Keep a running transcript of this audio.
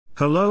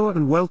Hello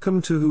and welcome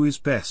to Who is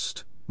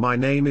Best. My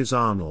name is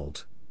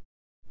Arnold.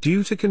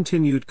 Due to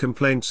continued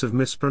complaints of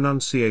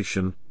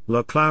mispronunciation,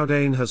 Le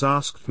Cloudane has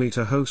asked me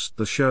to host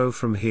the show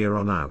from here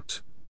on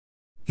out.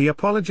 He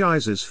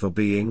apologizes for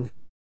being...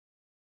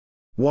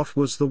 What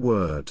was the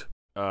word?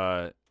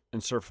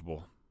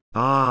 Insufferable.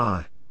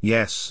 Ah,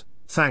 yes,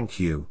 thank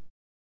you.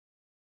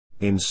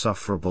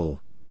 Insufferable.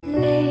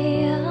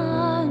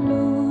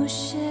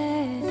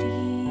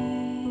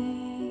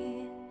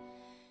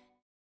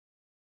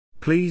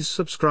 Please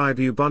subscribe,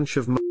 you bunch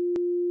of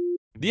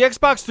The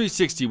Xbox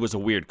 360 was a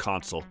weird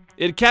console.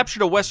 It had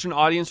captured a Western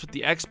audience with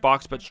the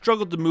Xbox but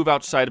struggled to move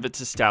outside of its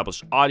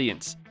established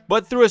audience.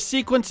 But through a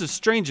sequence of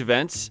strange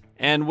events,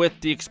 and with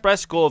the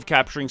express goal of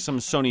capturing some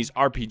of Sony's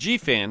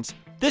RPG fans,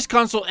 this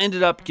console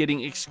ended up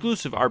getting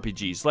exclusive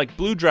RPGs like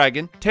Blue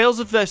Dragon,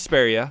 Tales of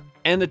Vesperia,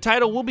 and the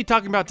title we'll be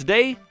talking about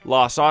today,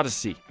 Lost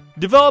Odyssey.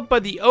 Developed by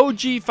the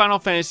OG Final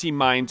Fantasy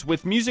minds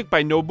with music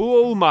by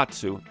Nobuo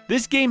Uematsu,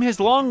 this game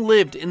has long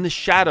lived in the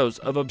shadows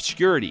of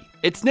obscurity.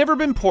 It's never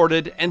been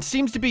ported and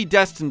seems to be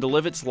destined to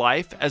live its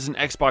life as an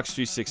Xbox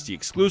 360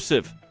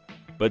 exclusive.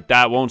 But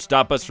that won't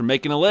stop us from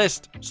making a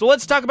list. So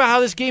let's talk about how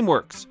this game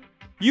works.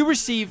 You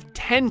receive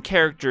 10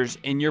 characters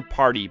in your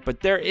party, but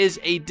there is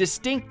a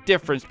distinct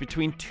difference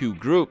between two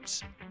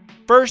groups.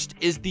 First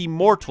is the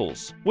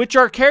Mortals, which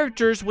are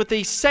characters with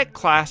a set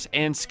class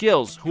and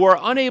skills who are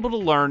unable to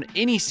learn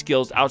any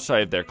skills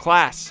outside of their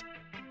class.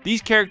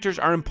 These characters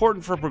are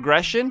important for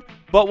progression,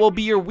 but will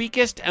be your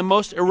weakest and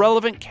most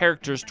irrelevant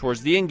characters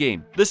towards the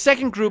endgame. The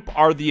second group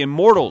are the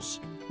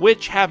Immortals,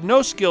 which have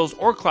no skills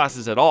or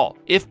classes at all.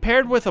 If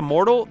paired with a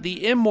mortal,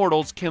 the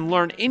Immortals can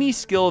learn any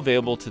skill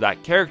available to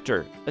that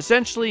character,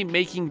 essentially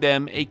making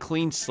them a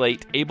clean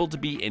slate able to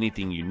be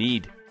anything you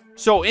need.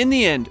 So in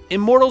the end,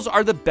 Immortals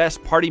are the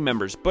best party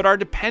members, but are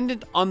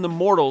dependent on the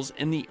Mortals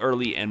in the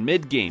early and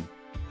mid game.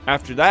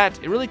 After that,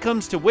 it really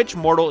comes to which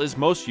mortal is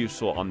most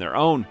useful on their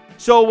own.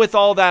 So with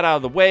all that out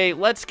of the way,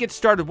 let's get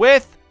started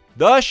with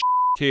the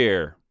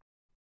tier.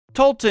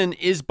 Tolton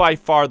is by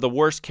far the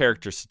worst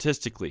character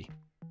statistically.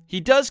 He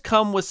does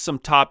come with some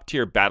top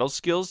tier battle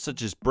skills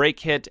such as break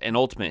hit and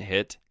ultimate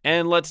hit,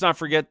 and let's not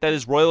forget that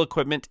his royal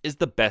equipment is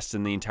the best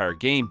in the entire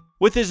game.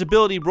 With his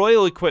ability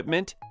Royal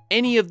Equipment,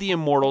 any of the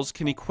Immortals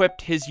can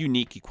equip his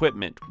unique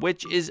equipment,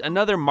 which is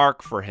another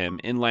mark for him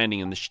in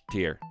landing in the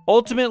tier.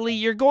 Ultimately,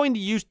 you're going to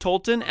use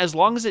Tolton as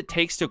long as it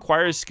takes to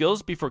acquire his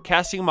skills before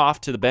casting him off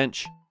to the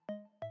bench.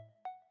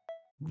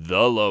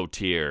 The low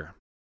tier.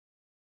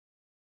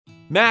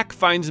 Mac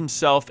finds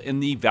himself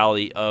in the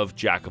valley of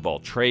Jack of all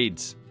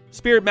trades.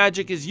 Spirit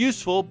magic is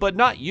useful, but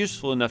not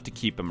useful enough to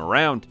keep him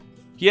around.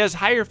 He has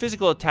higher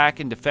physical attack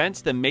and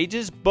defense than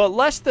mages, but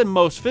less than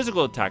most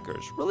physical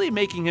attackers, really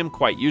making him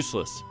quite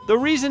useless. The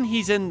reason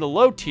he's in the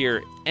low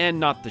tier and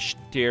not the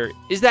tier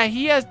is that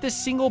he has the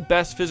single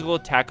best physical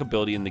attack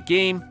ability in the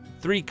game,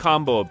 3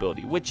 combo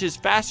ability, which is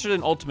faster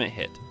than ultimate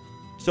hit,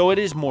 so it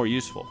is more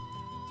useful.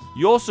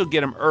 You also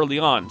get him early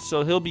on,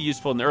 so he'll be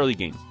useful in the early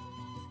game.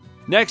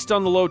 Next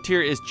on the low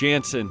tier is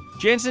Jansen.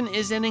 Jansen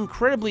is an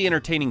incredibly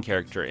entertaining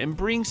character and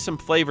brings some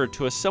flavor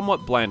to a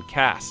somewhat bland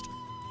cast.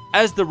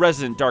 As the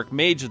resident dark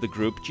mage of the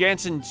group,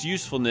 Jansen's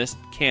usefulness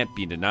can't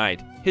be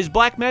denied. His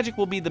black magic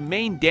will be the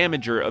main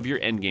damager of your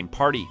endgame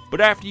party,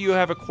 but after you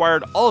have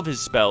acquired all of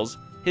his spells,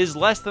 his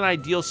less than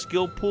ideal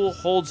skill pool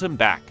holds him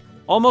back.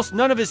 Almost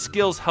none of his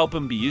skills help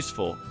him be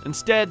useful.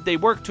 Instead, they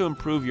work to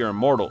improve your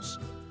Immortals.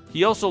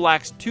 He also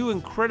lacks 2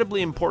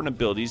 incredibly important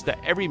abilities that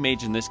every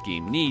mage in this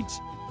game needs,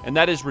 and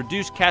that is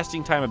reduced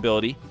casting time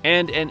ability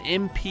and an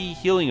MP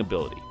healing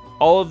ability.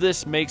 All of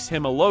this makes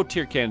him a low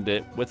tier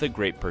candidate with a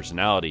great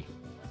personality.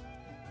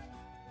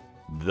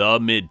 The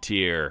mid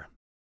tier.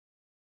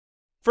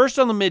 First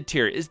on the mid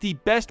tier is the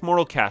best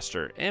mortal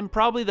caster and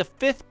probably the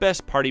 5th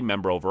best party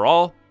member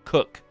overall,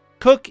 Cook.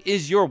 Cook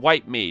is your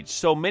white mage,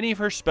 so many of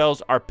her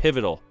spells are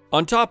pivotal.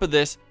 On top of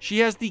this, she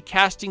has the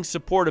casting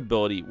support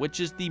ability, which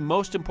is the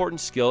most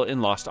important skill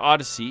in Lost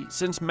Odyssey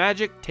since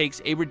magic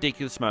takes a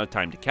ridiculous amount of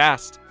time to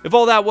cast. If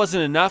all that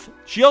wasn't enough,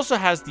 she also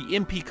has the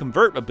MP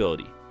convert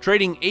ability,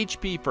 trading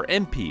HP for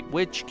MP,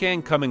 which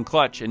can come in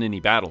clutch in any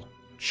battle.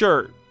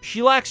 Sure,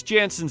 she lacks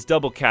Jansen's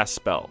double cast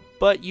spell,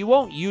 but you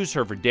won't use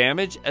her for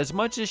damage as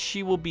much as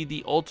she will be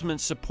the ultimate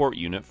support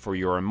unit for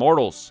your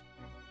Immortals.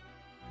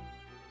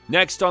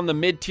 Next on the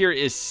mid tier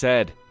is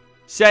Ced.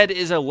 Ced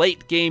is a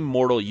late game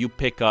mortal you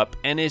pick up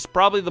and is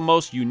probably the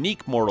most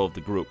unique mortal of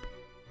the group.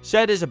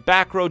 Ced is a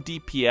back row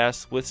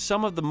DPS with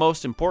some of the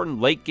most important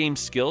late game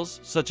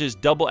skills such as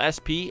double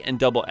SP and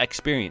double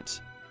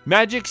experience.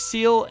 Magic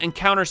Seal and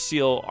Counter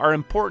Seal are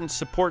important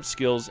support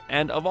skills,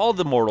 and of all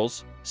the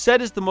mortals,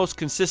 Ced is the most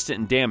consistent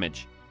in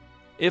damage.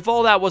 If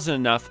all that wasn't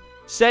enough,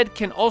 Ced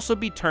can also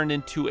be turned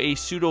into a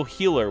pseudo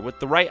healer with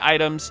the right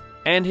items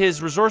and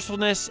his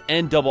resourcefulness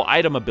and double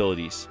item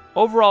abilities.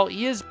 Overall,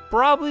 he is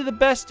probably the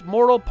best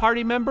mortal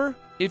party member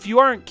if you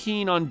aren't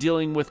keen on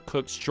dealing with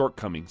Cook's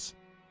shortcomings.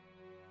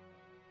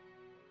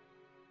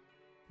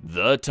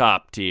 The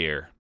top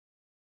tier.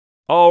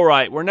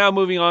 Alright, we're now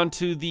moving on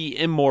to the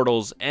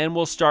Immortals, and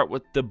we'll start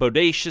with the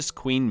bodacious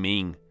Queen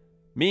Ming.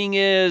 Ming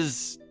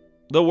is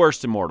the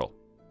worst immortal.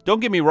 Don't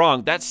get me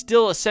wrong, that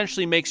still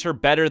essentially makes her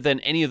better than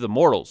any of the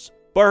mortals,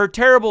 but her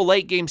terrible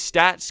late game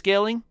stat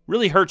scaling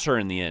really hurts her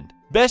in the end.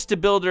 Best to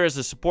build her as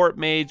a support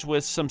mage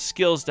with some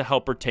skills to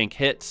help her tank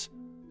hits.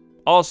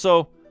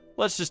 Also,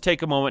 let's just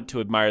take a moment to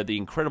admire the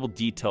incredible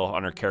detail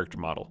on her character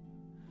model.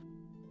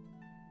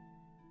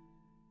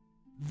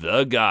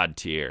 The God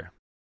tier.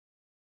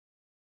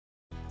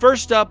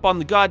 First up on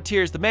the God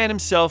tier is the man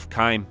himself,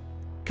 Kaim.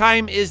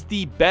 Kaim is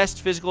the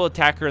best physical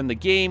attacker in the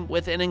game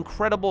with an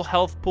incredible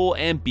health pool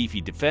and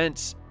beefy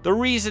defense. The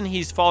reason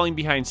he's falling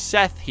behind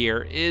Seth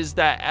here is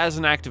that as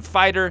an active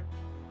fighter,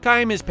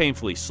 Kaim is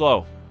painfully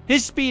slow.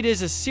 His speed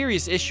is a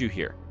serious issue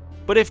here,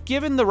 but if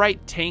given the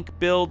right tank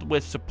build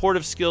with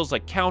supportive skills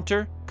like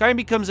counter, Kaim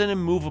becomes an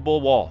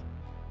immovable wall.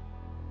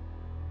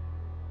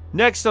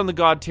 Next on the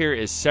God tier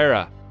is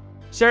Sarah.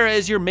 Sarah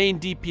is your main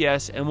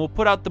DPS and will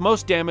put out the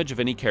most damage of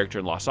any character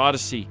in Lost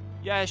Odyssey.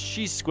 Yes,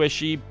 she's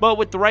squishy, but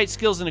with the right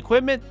skills and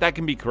equipment, that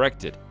can be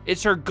corrected.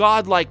 It's her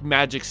godlike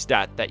magic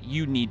stat that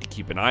you need to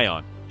keep an eye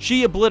on.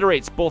 She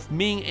obliterates both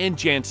Ming and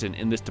Jansen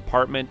in this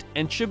department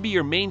and should be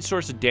your main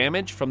source of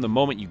damage from the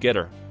moment you get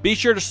her. Be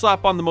sure to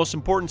slap on the most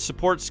important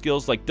support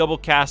skills like double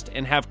cast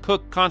and have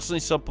Cook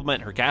constantly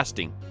supplement her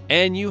casting.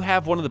 And you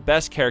have one of the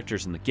best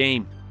characters in the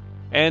game.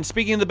 And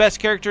speaking of the best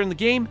character in the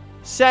game,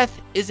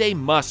 Seth is a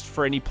must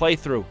for any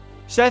playthrough.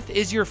 Seth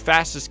is your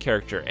fastest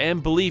character,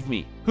 and believe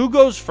me, who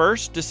goes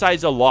first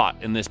decides a lot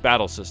in this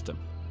battle system.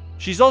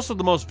 She's also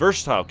the most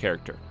versatile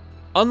character.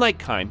 Unlike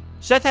Kaim,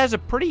 Seth has a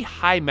pretty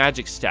high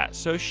magic stat,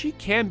 so she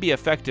can be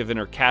effective in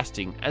her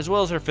casting as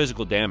well as her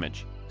physical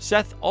damage.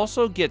 Seth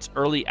also gets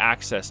early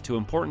access to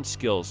important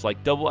skills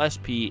like double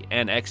SP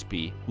and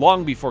XP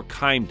long before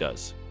Kaim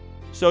does,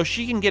 so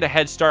she can get a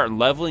head start in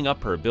leveling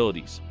up her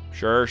abilities.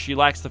 Sure, she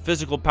lacks the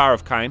physical power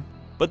of Kaim,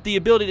 but the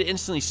ability to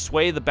instantly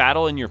sway the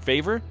battle in your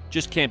favor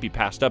just can't be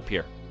passed up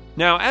here.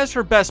 Now, as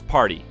for best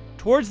party,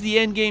 towards the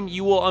end game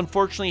you will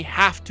unfortunately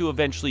have to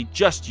eventually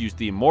just use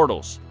the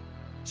Immortals,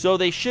 so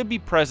they should be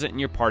present in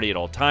your party at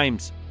all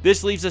times.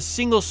 This leaves a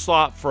single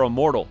slot for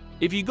Immortal.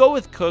 If you go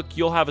with Cook,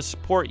 you'll have a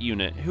support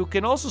unit who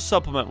can also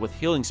supplement with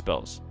healing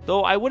spells,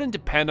 though I wouldn't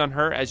depend on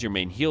her as your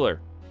main healer.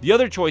 The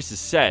other choice is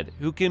Sed,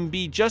 who can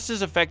be just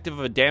as effective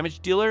of a damage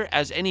dealer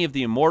as any of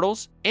the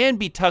Immortals and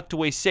be tucked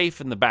away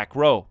safe in the back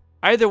row.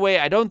 Either way,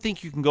 I don't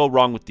think you can go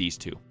wrong with these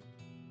two.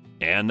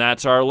 And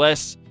that's our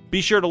list.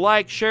 Be sure to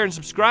like, share, and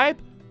subscribe,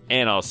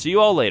 and I'll see you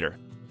all later.